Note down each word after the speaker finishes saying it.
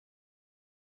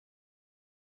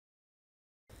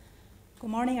Good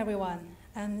morning, everyone.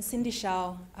 I'm Cindy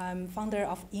Shao. I'm founder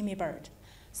of Immibird.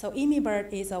 So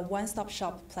Immibird is a one-stop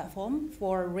shop platform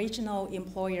for regional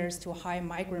employers to hire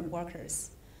migrant workers.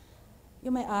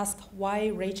 You may ask, why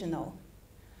regional?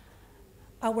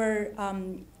 Our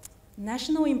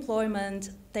national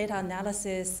employment data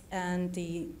analysis and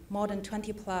the more than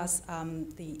 20 plus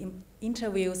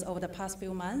interviews over the past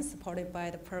few months supported by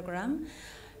the program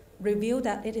reveal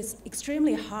that it is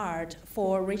extremely hard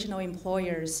for regional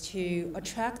employers to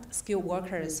attract skilled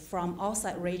workers from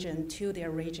outside region to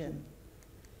their region.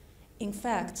 In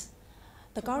fact,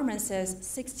 the government says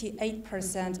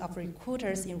 68% of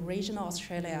recruiters in regional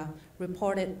Australia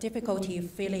reported difficulty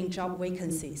filling job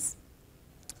vacancies.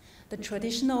 The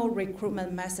traditional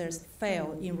recruitment methods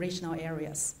fail in regional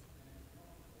areas.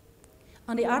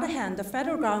 On the other hand, the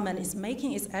federal government is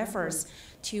making its efforts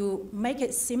to make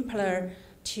it simpler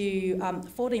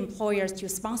for the employers to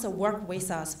sponsor work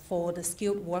visas for the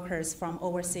skilled workers from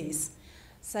overseas.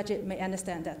 Sajid may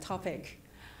understand that topic.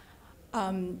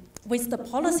 With the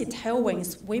policy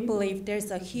tailwinds, we believe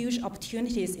there's a huge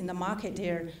opportunities in the market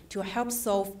there to help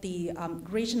solve the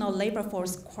regional labor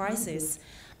force crisis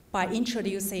by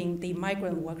introducing the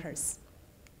migrant workers.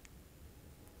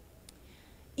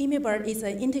 Immibird is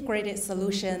an integrated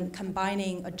solution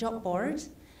combining a job board,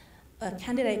 a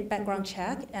candidate background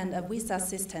check, and a visa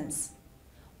assistance.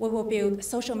 We will build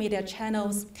social media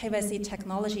channels, KYC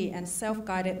technology, and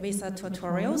self-guided visa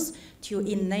tutorials to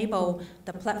enable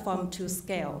the platform to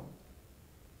scale.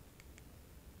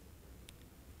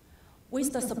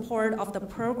 With the support of the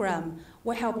program,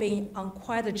 we have been on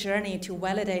quite a journey to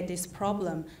validate this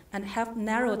problem and have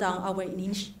narrowed down our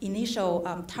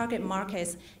initial target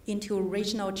markets into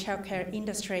regional childcare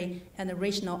industry and the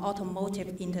regional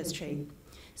automotive industry.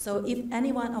 So if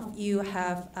any one of you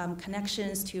have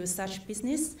connections to such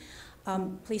business,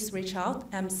 please reach out.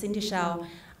 I'm Cindy Shao.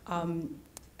 I'm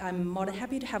more than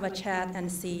happy to have a chat and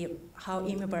see how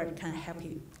Immibird can help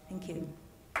you. Thank you.